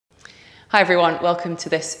Hi everyone, welcome to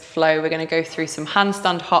this flow. We're going to go through some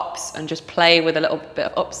handstand hops and just play with a little bit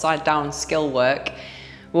of upside down skill work.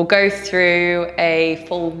 We'll go through a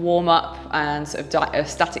full warm up and sort of a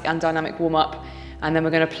static and dynamic warm up, and then we're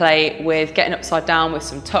going to play with getting upside down with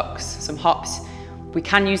some tucks, some hops. We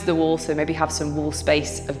can use the wall, so maybe have some wall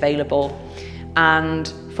space available. And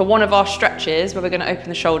for one of our stretches where we're going to open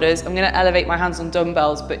the shoulders, I'm going to elevate my hands on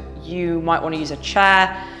dumbbells, but you might want to use a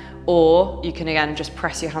chair, or you can again just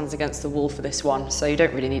press your hands against the wall for this one, so you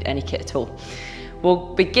don't really need any kit at all.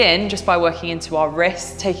 We'll begin just by working into our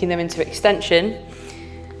wrists, taking them into extension.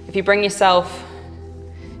 If you bring yourself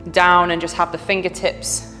down and just have the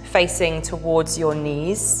fingertips facing towards your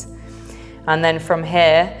knees, and then from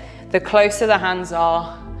here, the closer the hands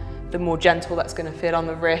are, the more gentle that's going to feel on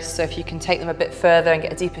the wrist. So if you can take them a bit further and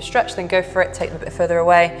get a deeper stretch, then go for it, take them a bit further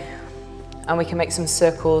away, and we can make some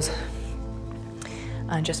circles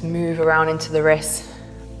and just move around into the wrist.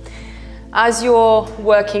 As you're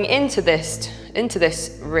working into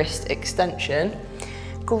this wrist extension,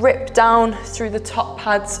 grip down through the top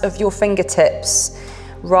pads of your fingertips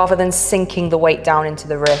rather than sinking the weight down into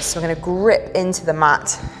the wrist. We're going to grip into the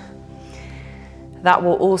mat. That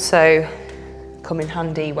will also come in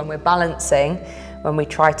handy when we're balancing, when we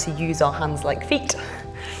try to use our hands like feet.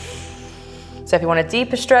 So if you want a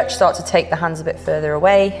deeper stretch, start to take the hands a bit further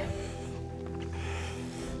away.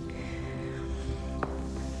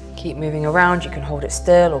 Keep moving around, you can hold it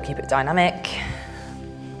still or keep it dynamic.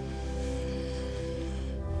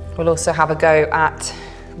 We'll also have a go at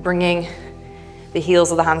bringing the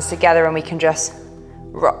heels of the hands together, and we can just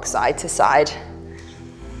rock side to side.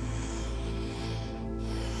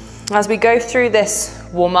 As we go through this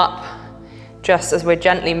warm up, just as we're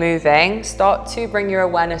gently moving, start to bring your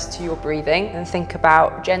awareness to your breathing and think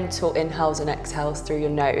about gentle inhales and exhales through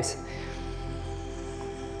your nose.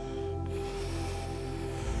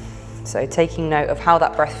 So taking note of how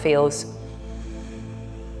that breath feels,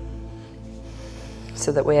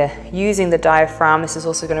 so that we're using the diaphragm. This is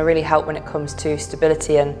also going to really help when it comes to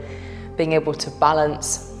stability and being able to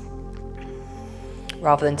balance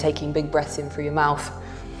rather than taking big breaths in through your mouth.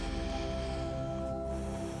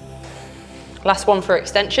 Last one for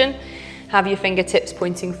extension. Have your fingertips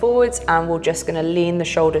pointing forwards, and we're just going to lean the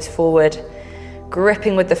shoulders forward,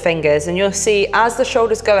 gripping with the fingers. And you'll see as the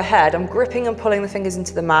shoulders go ahead, I'm gripping and pulling the fingers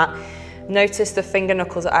into the mat. Notice the finger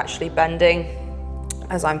knuckles are actually bending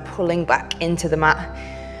as I'm pulling back into the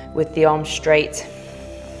mat with the arms straight.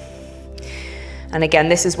 And again,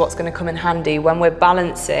 this is what's going to come in handy when we're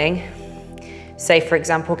balancing, say for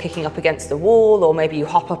example, kicking up against the wall, or maybe you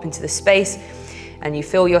hop up into the space and you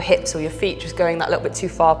feel your hips or your feet just going that little bit too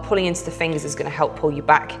far. Pulling into the fingers is going to help pull you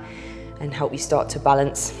back and help you start to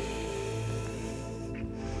balance.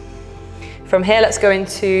 From here, let's go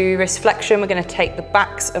into wrist flexion. We're going to take the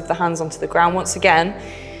backs of the hands onto the ground. Once again,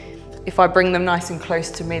 if I bring them nice and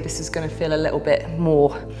close to me, this is going to feel a little bit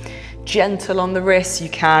more gentle on the wrists. You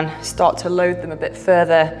can start to load them a bit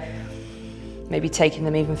further, maybe taking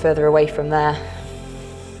them even further away from there.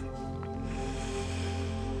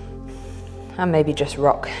 And maybe just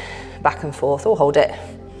rock back and forth or hold it.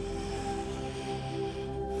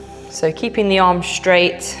 So keeping the arms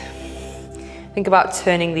straight. Think about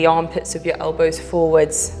turning the armpits of your elbows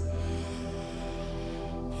forwards.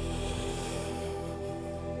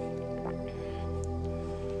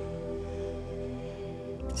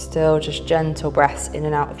 Still just gentle breaths in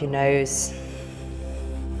and out of your nose.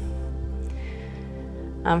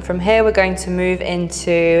 And from here, we're going to move into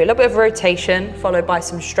a little bit of rotation, followed by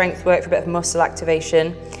some strength work for a bit of muscle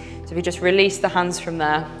activation. So if you just release the hands from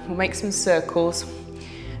there, we'll make some circles,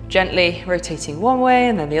 gently rotating one way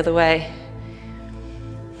and then the other way.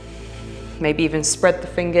 Maybe even spread the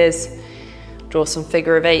fingers, draw some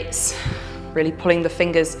figure of eights, really pulling the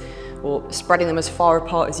fingers or spreading them as far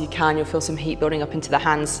apart as you can. You'll feel some heat building up into the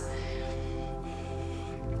hands.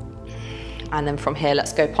 And then from here,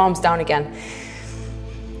 let's go palms down again.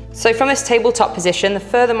 So from this tabletop position, the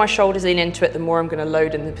further my shoulders lean into it, the more I'm going to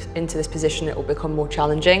load into this position. It will become more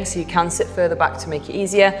challenging. So you can sit further back to make it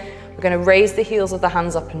easier. We're going to raise the heels of the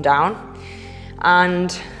hands up and down.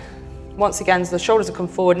 And once again, as the shoulders will come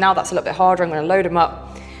forward, now that's a little bit harder. I'm going to load them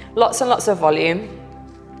up. Lots and lots of volume.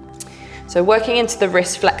 So working into the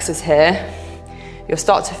wrist flexors here, you'll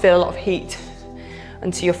start to feel a lot of heat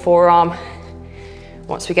into your forearm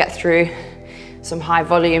once we get through some high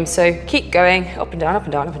volume. So keep going, up and down, up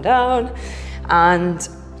and down, up and down. And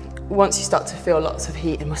once you start to feel lots of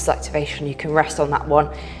heat and muscle activation, you can rest on that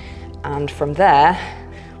one. And from there,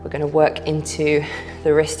 we're going to work into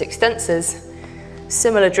the wrist extensors.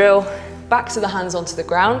 Similar drill, backs of the hands onto the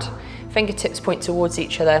ground, fingertips point towards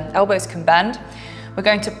each other, elbows can bend. We're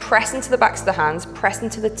going to press into the backs of the hands, press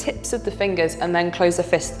into the tips of the fingers, and then close the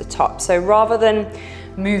fist at the top. So rather than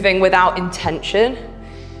moving without intention,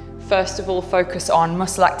 first of all, focus on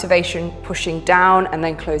muscle activation, pushing down and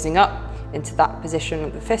then closing up into that position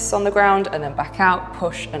with the fists on the ground, and then back out,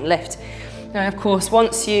 push and lift. And of course,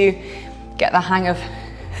 once you get the hang of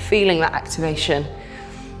feeling that activation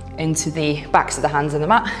into the backs of the hands and the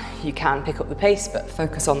mat, you can pick up the pace, but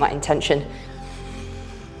focus on that intention.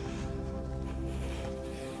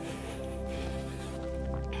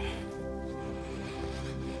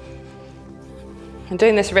 And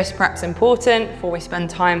doing this wrist prep's important before we spend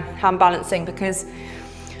time hand balancing, because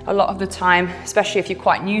a lot of the time, especially if you're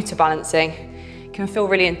quite new to balancing, it can feel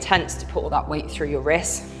really intense to put all that weight through your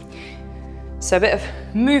wrists. So a bit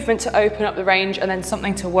of movement to open up the range, and then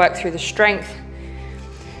something to work through the strength,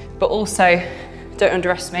 but also don't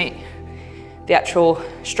underestimate the actual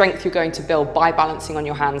strength you're going to build by balancing on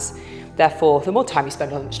your hands. Therefore, the more time you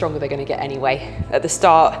spend on them, the stronger they're going to get anyway. At the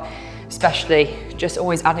start, especially, just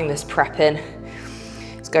always adding this prep in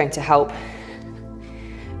is going to help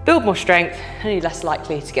build more strength, and you're less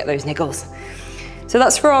likely to get those niggles. So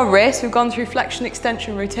that's for our wrists. We've gone through flexion,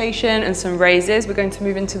 extension, rotation, and some raises. We're going to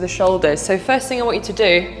move into the shoulders. So first thing I want you to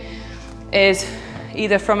do is,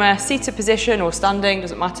 either from a seated position or standing,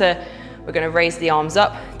 doesn't matter, we're going to raise the arms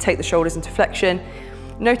up, take the shoulders into flexion.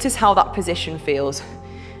 Notice how that position feels.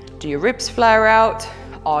 Do your ribs flare out?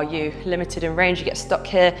 Are you limited in range? You get stuck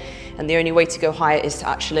here, and the only way to go higher is to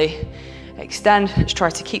actually extend. Let's try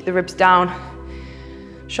to keep the ribs down.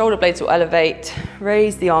 Shoulder blades will elevate,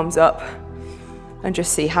 raise the arms up, and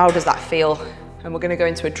just see how does that feel. And we're going to go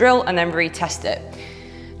into a drill and then retest it.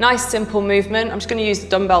 Nice simple movement. I'm just going to use the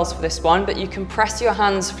dumbbells for this one, but you can press your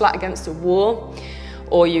hands flat against a wall,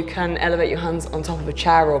 or you can elevate your hands on top of a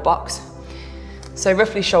chair or a box. So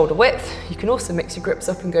roughly shoulder width. You can also mix your grips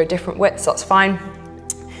up and go different widths, that's fine.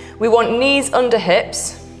 We want knees under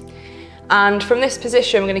hips, and from this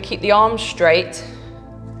position we're going to keep the arms straight.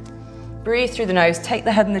 Breathe through the nose, take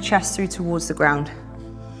the head and the chest through towards the ground.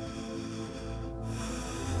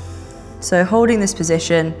 So holding this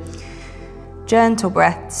position, gentle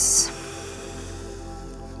breaths.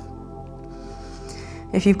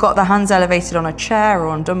 If you've got the hands elevated on a chair or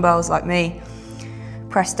on dumbbells like me,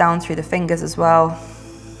 press down through the fingers as well.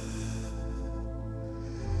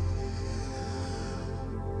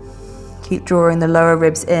 Keep drawing the lower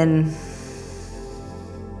ribs in.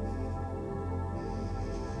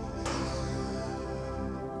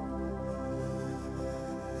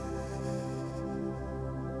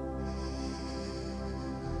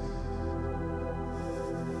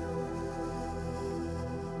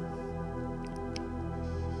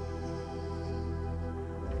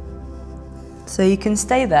 So you can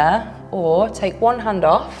stay there, or take one hand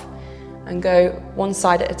off and go one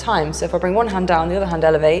side at a time. So if I bring one hand down, the other hand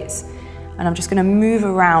elevates, and I'm just going to move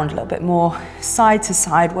around a little bit more, side to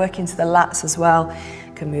side, work into the lats as well.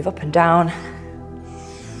 Can move up and down.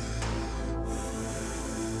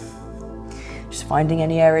 Just finding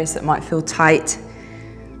any areas that might feel tight.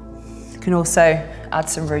 You can also add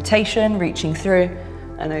some rotation, reaching through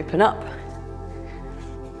and open up.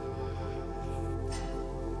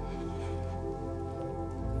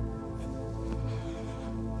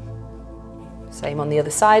 Same on the other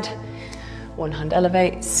side. One hand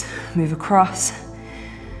elevates, move across.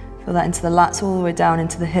 Feel that into the lats all the way down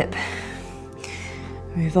into the hip.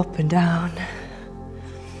 Move up and down.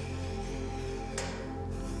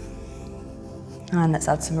 And let's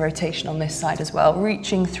add some rotation on this side as well,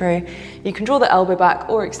 reaching through. You can draw the elbow back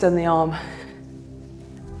or extend the arm.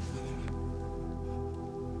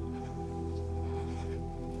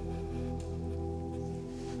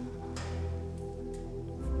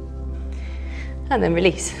 And then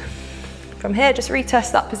release. From here, just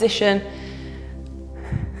retest that position.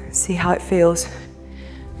 See how it feels.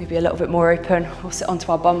 Maybe a little bit more open. We'll sit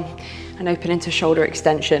onto our bum and open into shoulder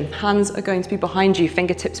extension. Hands are going to be behind you,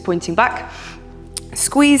 fingertips pointing back.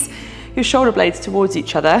 Squeeze your shoulder blades towards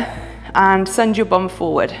each other and send your bum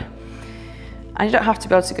forward. And you don't have to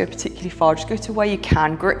be able to go particularly far, just go to where you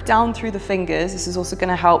can. Grip down through the fingers. This is also going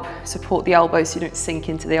to help support the elbows so you don't sink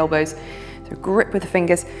into the elbows. So grip with the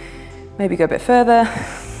fingers. Maybe go a bit further,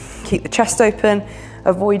 keep the chest open,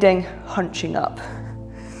 avoiding hunching up.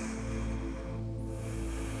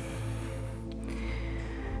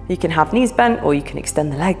 You can have knees bent or you can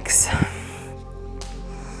extend the legs.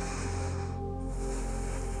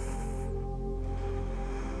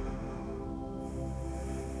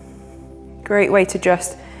 Great way to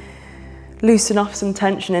just loosen off some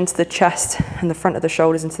tension into the chest and the front of the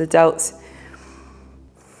shoulders into the delts.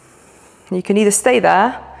 You can either stay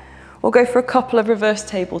there, We'll go for a couple of reverse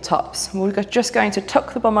tabletops. We're just going to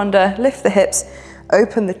tuck the bum under, lift the hips,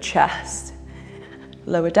 open the chest.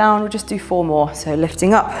 Lower down, we'll just do 4 more. So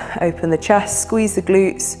lifting up, open the chest, squeeze the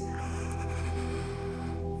glutes.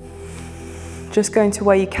 Just going to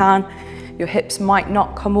where you can. Your hips might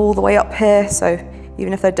not come all the way up here, so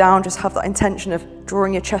even if they're down, just have that intention of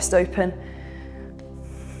drawing your chest open.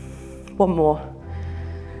 1 more.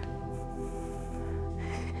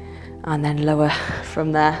 And then lower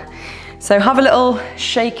from there. So have a little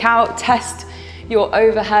shake out, test your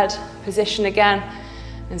overhead position again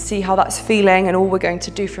and see how that's feeling. And all we're going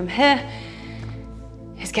to do from here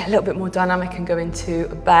is get a little bit more dynamic and go into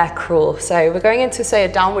a bear crawl. So we're going into, say,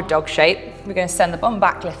 a downward dog shape. We're going to send the bum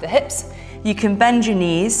back, lift the hips. You can bend your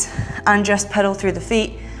knees and just pedal through the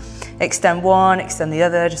feet. Extend one, extend the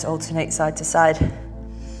other, just alternate side to side.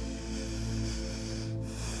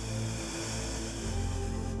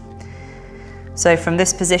 So from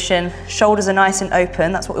this position, shoulders are nice and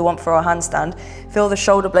open. That's what we want for our handstand. Feel the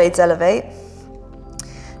shoulder blades elevate,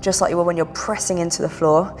 just like you will when you're pressing into the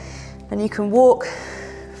floor. And you can walk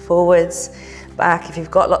forwards, back. If you've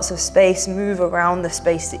got lots of space, move around the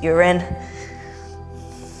space that you're in.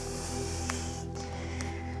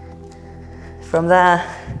 From there,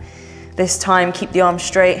 this time keep the arms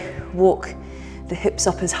straight, walk the hips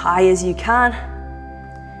up as high as you can,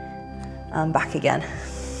 and back again.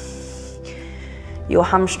 Your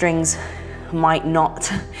hamstrings might not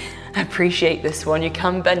appreciate this one. You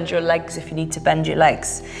can bend your legs if you need to bend your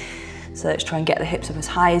legs. So let's try and get the hips up as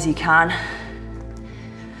high as you can.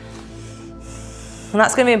 And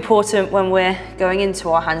that's going to be important when we're going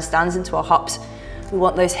into our handstands, into our hops. We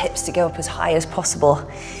want those hips to go up as high as possible.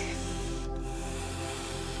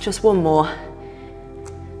 Just 1 more.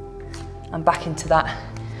 And back into that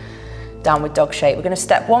downward dog shape. We're going to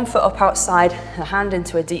step 1 foot up outside, a hand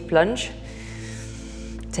into a deep lunge.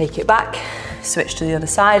 Take it back, switch to the other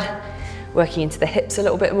side, working into the hips a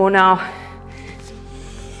little bit more now.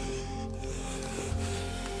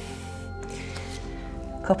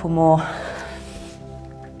 Couple more.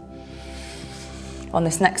 On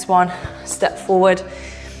this next one, step forward.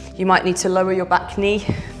 You might need to lower your back knee.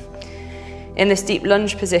 In this deep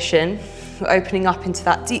lunge position, we're opening up into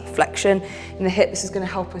that deep flexion in the hip. This is going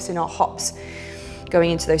to help us in our hops,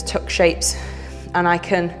 going into those tuck shapes. And I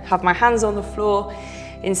can have my hands on the floor,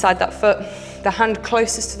 inside that foot, the hand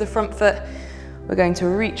closest to the front foot. We're going to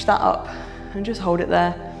reach that up and just hold it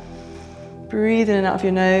there. Breathe in and out of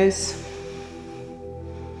your nose.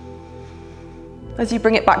 As you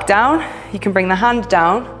bring it back down, you can bring the hand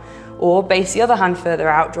down or base the other hand further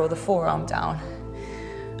out, draw the forearm down.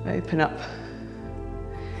 Open up.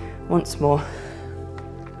 Once more.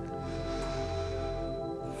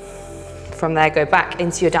 From there, go back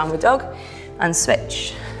into your downward dog and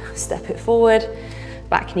switch. Step it forward.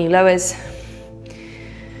 Back knee lowers.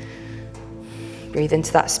 Breathe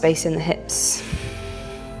into that space in the hips.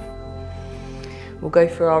 We'll go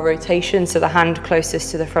for our rotation, so the hand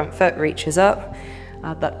closest to the front foot reaches up.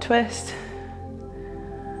 Add that twist.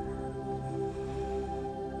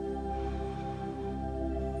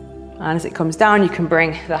 And as it comes down, you can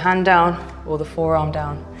bring the hand down or the forearm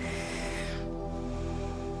down.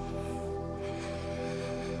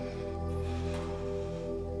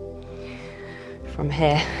 From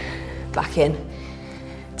here, back in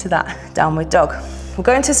to that downward dog. We'll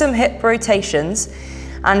go into some hip rotations,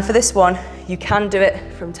 and for this one, you can do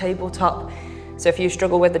it from tabletop. So if you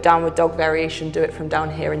struggle with the downward dog variation, do it from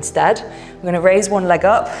down here instead. We're going to raise one leg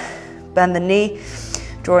up, bend the knee,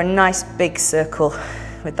 draw a nice big circle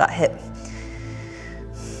with that hip.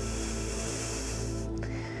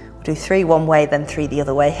 We'll do 3 one way, then 3 the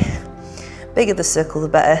other way. Bigger the circle, the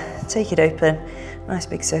better. Take it open, nice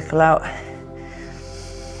big circle out.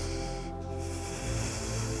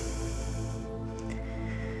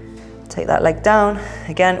 Take that leg down,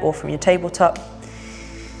 again, or from your tabletop.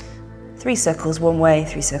 3 circles one way,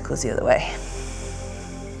 3 circles the other way.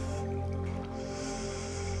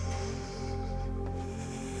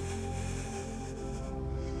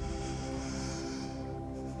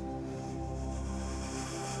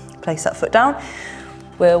 Place that foot down.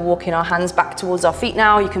 We're walking our hands back towards our feet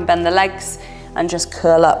now. You can bend the legs and just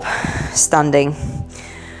curl up, standing.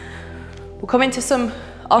 We'll come into some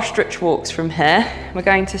ostrich walks from here. We're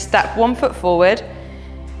going to step 1 foot forward.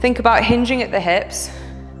 Think about hinging at the hips.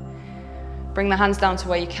 Bring the hands down to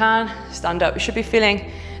where you can. Stand up. You should be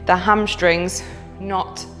feeling the hamstrings,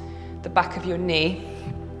 not the back of your knee.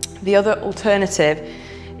 The other alternative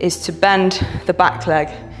is to bend the back leg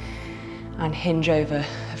and hinge over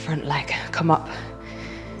the front leg. Come up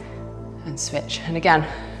and switch. And again,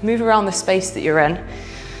 move around the space that you're in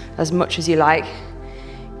as much as you like.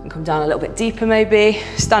 And come down a little bit deeper maybe.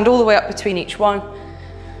 Stand all the way up between each one.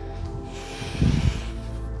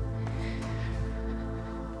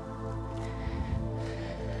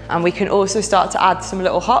 And we can also start to add some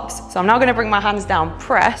little hops. So I'm now going to bring my hands down,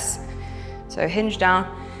 press. So hinge down,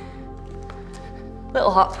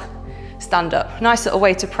 little hop, stand up. Nice little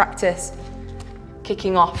way to practice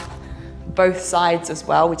kicking off both sides as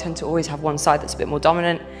well. We tend to always have one side that's a bit more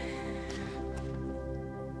dominant.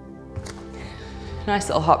 Nice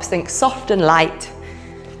little hops, think soft and light.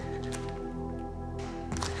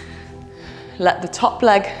 Let the top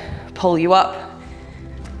leg pull you up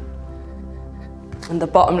and the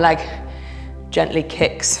bottom leg gently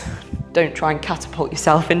kicks. Don't try and catapult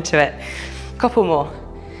yourself into it. A couple more.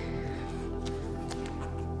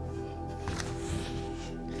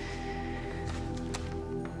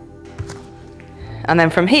 And then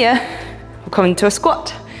from here, we'll come into a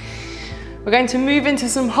squat. We're going to move into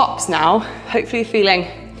some hops now, hopefully feeling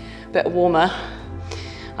a bit warmer.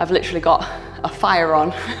 I've literally got a fire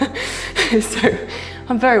on, so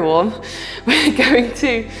I'm very warm. We're going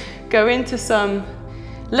to go into some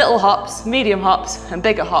little hops, medium hops, and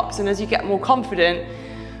bigger hops. And as you get more confident,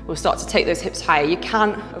 we'll start to take those hips higher. You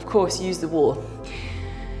can, of course, use the wall.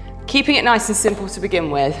 Keeping it nice and simple to begin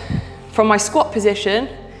with. From my squat position,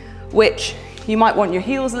 which you might want your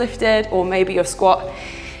heels lifted, or maybe your squat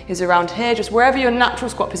is around here, just wherever your natural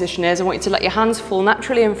squat position is, I want you to let your hands fall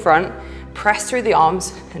naturally in front, press through the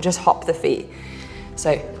arms, and just hop the feet.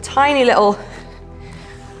 So tiny little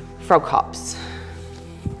frog hops.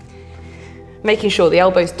 Making sure the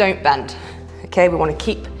elbows don't bend. Okay, we want to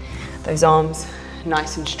keep those arms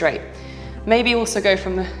nice and straight. Maybe also go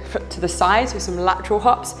from the foot to the sides with some lateral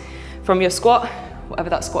hops from your squat, whatever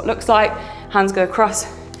that squat looks like. Hands go across,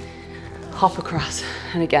 hop across,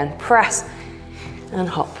 and again, press and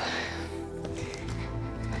hop.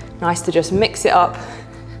 Nice to just mix it up.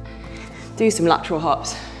 Do some lateral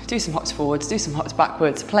hops, do some hops forwards, do some hops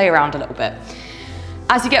backwards, play around a little bit.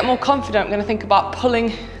 As you get more confident, I'm going to think about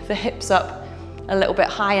pulling the hips up a little bit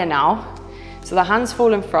higher now. So the hands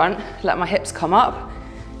fall in front, let my hips come up,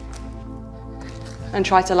 and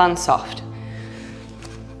try to land soft.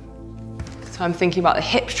 So I'm thinking about the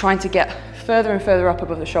hips trying to get further and further up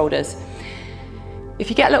above the shoulders. If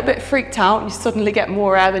you get a little bit freaked out and you suddenly get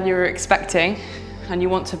more air than you were expecting and you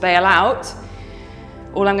want to bail out,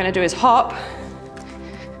 all I'm going to do is hop,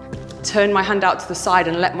 turn my hand out to the side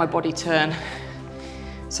and let my body turn.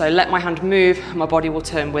 So let my hand move and my body will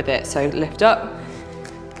turn with it. So lift up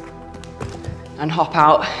and hop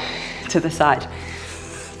out to the side.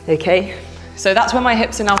 Okay, so that's when my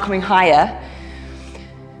hips are now coming higher.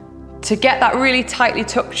 To get that really tightly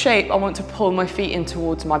tucked shape, I want to pull my feet in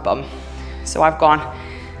towards my bum. So I've gone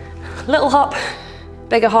little hop,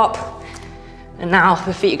 bigger hop, and now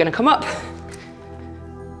the feet are going to come up.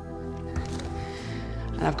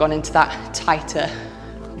 And I've gone into that tighter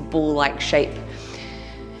ball-like shape.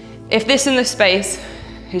 If this in the space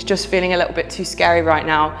is just feeling a little bit too scary right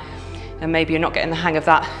now, and maybe you're not getting the hang of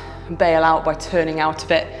that, and bail out by turning out of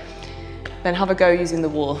it, then have a go using the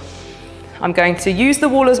wall. I'm going to use the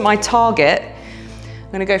wall as my target.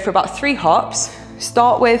 I'm going to go for about 3 hops.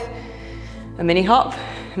 Start with a mini hop,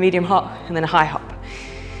 a medium hop, and then a high hop.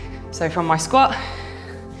 So from my squat,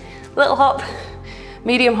 little hop,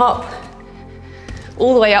 medium hop,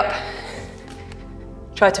 all the way up.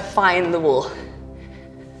 Try to find the wall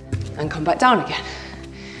and come back down again.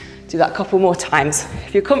 Do that a couple more times.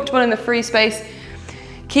 If you're comfortable in the free space,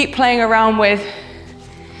 keep playing around with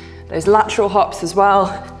those lateral hops as well,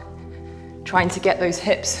 trying to get those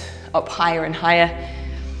hips up higher and higher.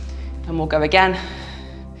 And we'll go again.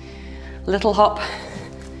 Little hop,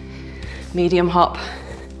 medium hop,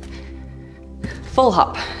 full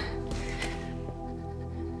hop.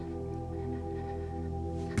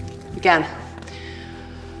 Again.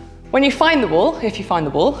 When you find the wall, if you find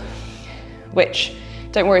the wall, which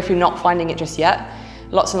don't worry if you're not finding it just yet,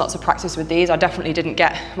 lots and lots of practice with these. I definitely didn't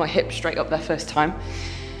get my hips straight up there first time.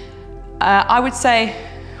 I would say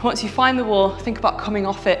once you find the wall, think about coming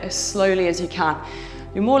off it as slowly as you can.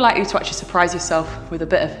 You're more likely to actually surprise yourself with a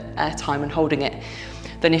bit of air time and holding it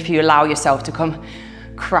than if you allow yourself to come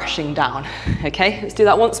crashing down. Okay, let's do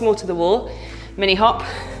that once more to the wall. Mini hop,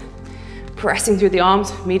 pressing through the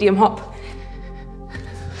arms, medium hop,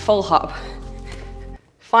 full hop.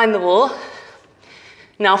 Find the wall.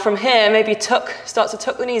 Now from here, maybe start to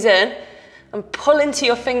tuck the knees in and pull into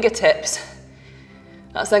your fingertips.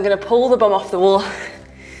 That's then going to pull the bum off the wall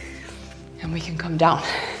and we can come down.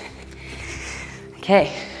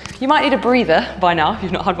 Okay, you might need a breather by now if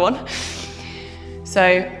you've not had one.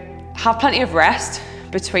 So have plenty of rest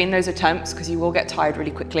between those attempts because you will get tired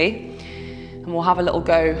really quickly. And we'll have a little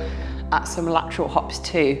go at some lateral hops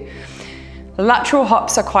too. The lateral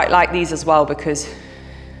hops are quite like these as well, because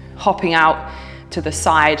hopping out to the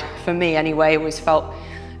side, for me anyway, always felt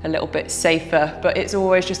a little bit safer, but it's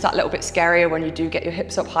always just that little bit scarier when you do get your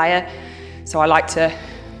hips up higher. So I like to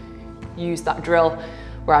use that drill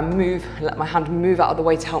where I move, let my hand move out of the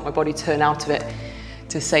way to help my body turn out of it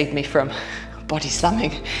to save me from body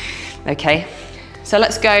slamming. Okay, so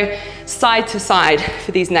let's go side to side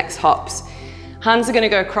for these next hops. Hands are going to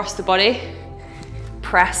go across the body,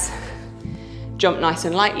 press, jump nice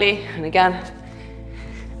and lightly, and again.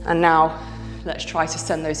 And now let's try to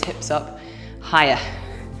send those hips up higher.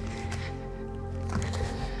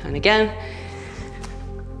 And again.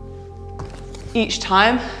 Each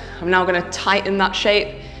time, I'm now going to tighten that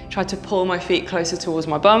shape, try to pull my feet closer towards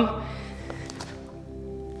my bum.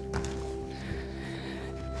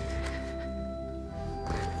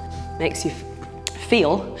 Makes you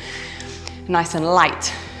feel nice and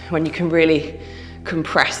light when you can really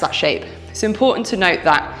compress that shape. It's important to note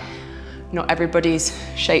that not everybody's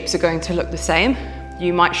shapes are going to look the same.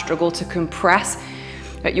 You might struggle to compress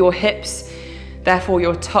at your hips, therefore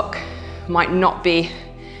your tuck might not be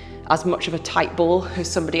as much of a tight ball as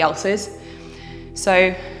somebody else's.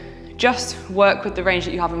 So just work with the range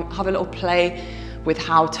that you have and have a little play with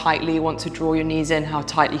how tightly you want to draw your knees in, how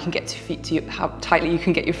tightly you can get how tightly you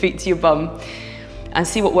can get your feet to your bum, and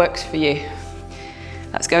see what works for you.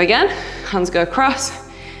 Let's go again. Hands go across.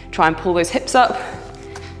 Try and pull those hips up.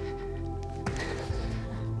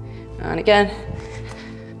 And again.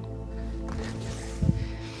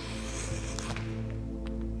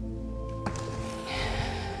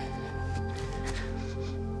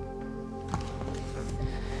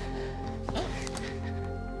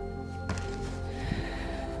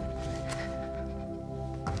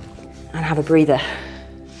 And have a breather.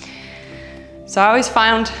 So I always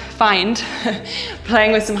find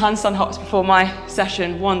playing with some handstand hops before my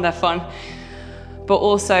session, one, they're fun, but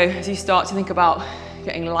also as you start to think about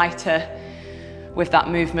getting lighter with that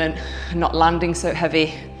movement and not landing so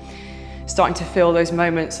heavy, starting to feel those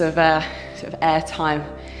moments of sort of air time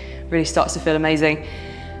really starts to feel amazing.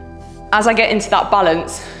 As I get into that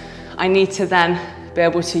balance, I need to then be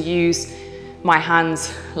able to use my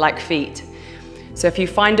hands like feet. So if you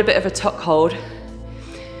find a bit of a tuck hold,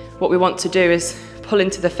 what we want to do is pull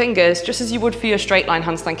into the fingers, just as you would for your straight line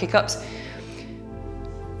handstand kick-ups.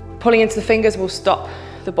 Pulling into the fingers will stop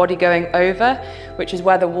the body going over, which is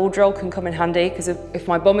where the wall drill can come in handy, because if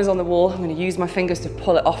my bum is on the wall, I'm going to use my fingers to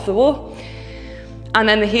pull it off the wall. And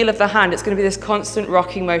then the heel of the hand, it's going to be this constant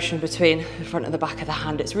rocking motion between the front and the back of the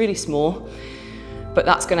hand. It's really small, but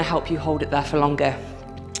that's going to help you hold it there for longer,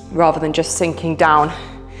 rather than just sinking down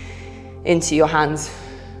into your hands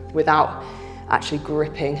without actually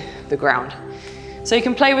gripping the ground. So you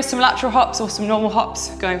can play with some lateral hops or some normal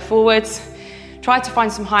hops going forwards. Try to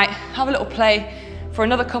find some height, have a little play for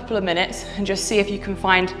another couple of minutes and just see if you can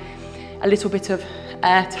find a little bit of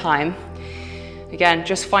air time. Again,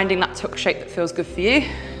 just finding that tuck shape that feels good for you.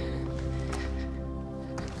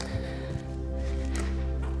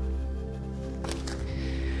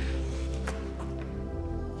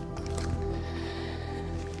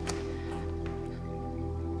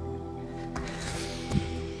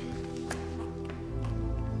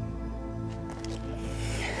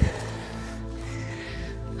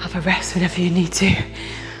 Have a rest whenever you need to.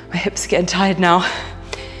 My hips are getting tired now.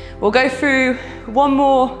 We'll go through one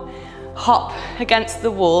more hop against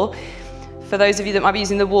the wall. For those of you that might be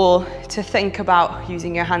using the wall, to think about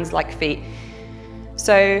using your hands like feet.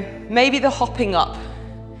 So maybe the hopping up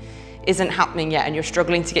isn't happening yet and you're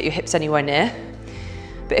struggling to get your hips anywhere near.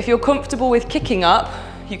 But if you're comfortable with kicking up,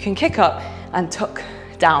 you can kick up and tuck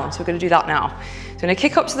down. So we're going to do that now. So I'm going to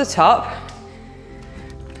kick up to the top.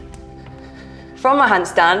 From my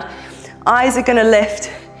handstand, eyes are going to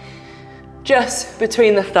lift just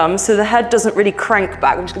between the thumbs, so the head doesn't really crank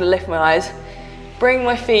back. I'm just going to lift my eyes, bring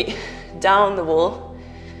my feet down the wall,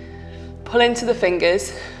 pull into the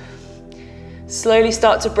fingers, slowly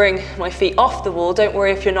start to bring my feet off the wall. Don't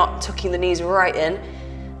worry if you're not tucking the knees right in.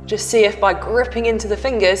 Just see if by gripping into the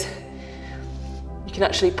fingers, you can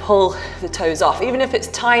actually pull the toes off. Even if it's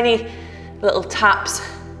tiny little taps,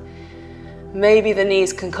 maybe the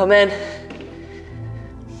knees can come in.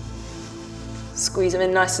 Squeeze them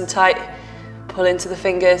in nice and tight, pull into the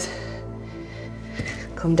fingers,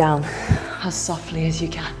 come down as softly as you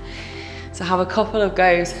can. So have a couple of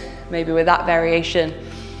goes, maybe with that variation,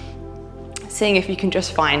 seeing if you can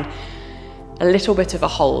just find a little bit of a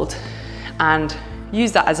hold and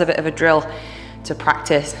use that as a bit of a drill to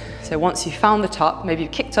practice. So once you've found the top, maybe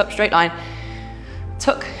you've kicked up straight line,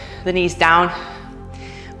 tuck the knees down,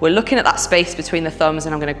 We're looking at that space between the thumbs,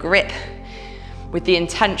 and I'm going to grip with the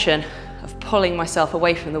intention of pulling myself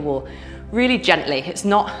away from the wall. Really gently. It's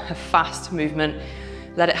not a fast movement.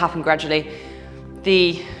 Let it happen gradually.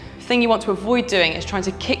 The thing you want to avoid doing is trying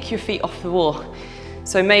to kick your feet off the wall.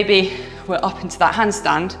 So maybe we're up into that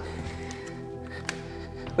handstand,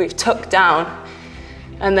 we've tucked down,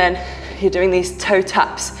 and then you're doing these toe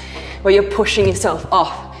taps where you're pushing yourself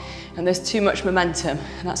off, and there's too much momentum.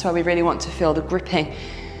 And that's why we really want to feel the gripping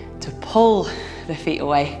to pull the feet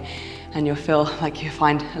away, and you'll feel like you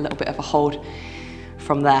find a little bit of a hold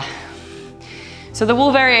from there. So the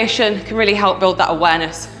wall variation can really help build that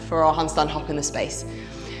awareness for our handstand hop in the space.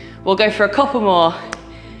 We'll go for a couple more,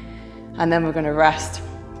 and then we're going to rest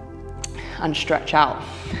and stretch out.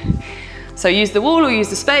 So use the wall or use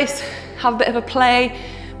the space, have a bit of a play,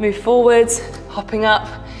 move forwards, hopping up,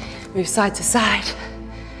 move side to side,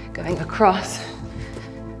 going across.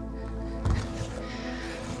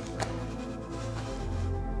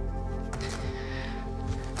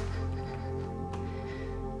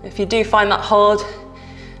 If you do find that hold,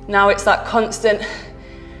 now it's that constant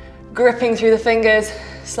gripping through the fingers,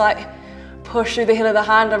 slight push through the heel of the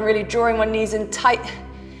hand. I'm really drawing my knees in tight.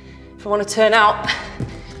 If I want to turn out,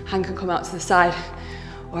 hand can come out to the side,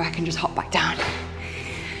 or I can just hop back down.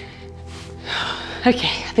 Okay,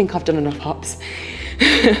 I think I've done enough hops.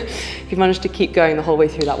 If you've managed to keep going the whole way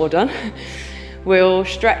through that, well done. We'll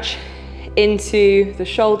stretch into the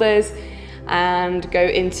shoulders and go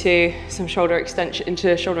into some shoulder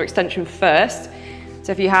extension first.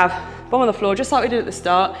 So if you have bum on the floor, just like we did at the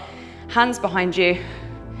start, hands behind you,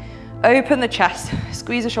 open the chest,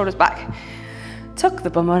 squeeze the shoulders back, tuck the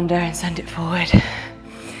bum under and send it forward.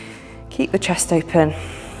 Keep the chest open.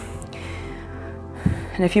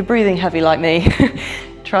 And if you're breathing heavy like me,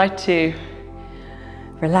 try to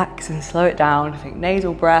relax and slow it down. Think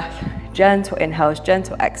nasal breath, gentle inhales,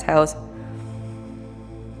 gentle exhales.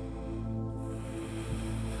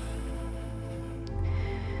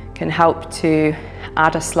 Can help to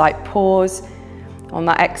add a slight pause on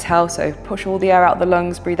that exhale. So push all the air out of the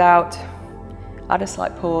lungs, breathe out, add a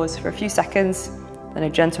slight pause for a few seconds, then a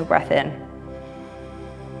gentle breath in.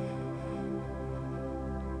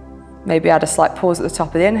 Maybe add a slight pause at the top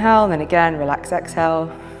of the inhale, and then again, relax,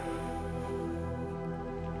 exhale.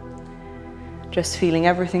 Just feeling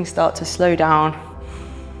everything start to slow down.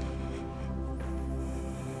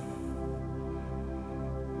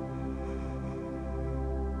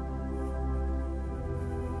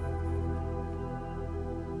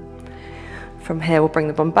 From here, we'll bring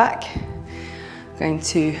the bum back. Going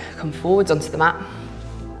to come forwards onto the mat.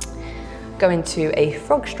 Go into a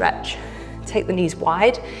frog stretch. Take the knees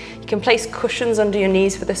wide. You can place cushions under your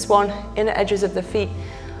knees for this one. Inner edges of the feet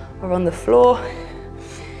are on the floor.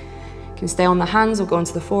 You can stay on the hands or go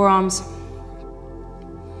onto the forearms.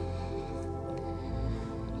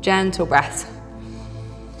 Gentle breath.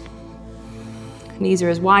 Knees are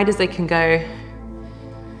as wide as they can go.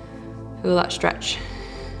 Feel that stretch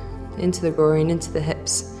into the groin, into the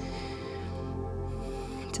hips,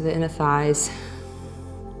 to the inner thighs.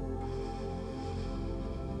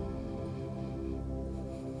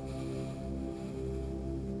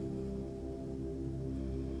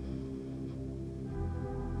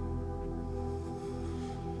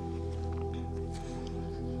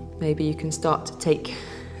 Maybe you can start to take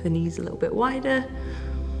the knees a little bit wider.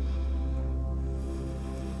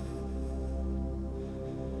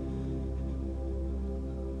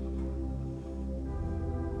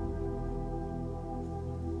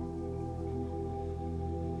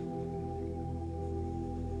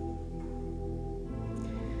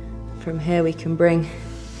 From here we can bring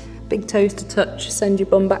big toes to touch, send your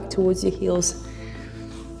bum back towards your heels.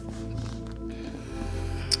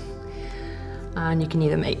 And you can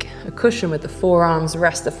either make a cushion with the forearms,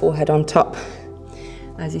 rest the forehead on top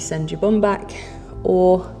as you send your bum back,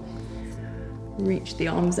 or reach the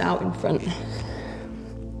arms out in front.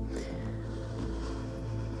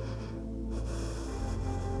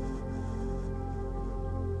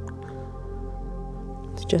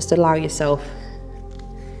 So just allow yourself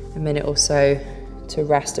a minute or so to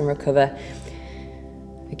rest and recover.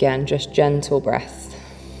 Again, just gentle breath.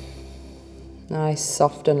 Nice,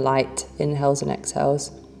 soft and light inhales and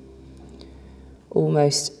exhales.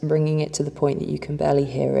 Almost bringing it to the point that you can barely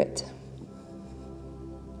hear it.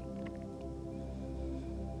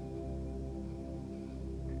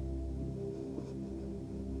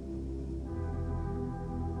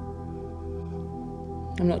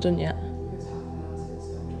 I'm not done yet.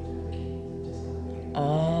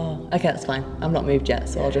 Oh, okay, that's fine. I'm not moved yet,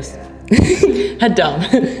 so I'll just head down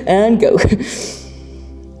and go.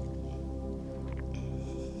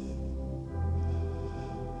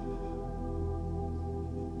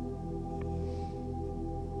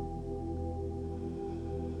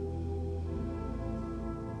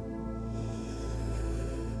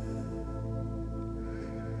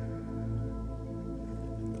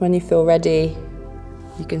 When you feel ready,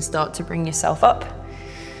 you can start to bring yourself up.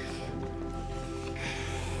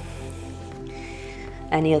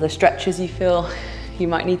 Any other stretches you feel you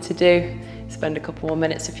might need to do, spend a couple more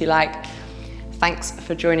minutes if you like. Thanks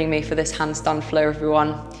for joining me for this handstand flow,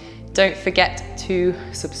 everyone. Don't forget to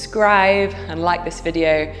subscribe and like this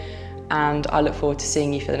video, and I look forward to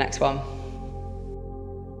seeing you for the next one.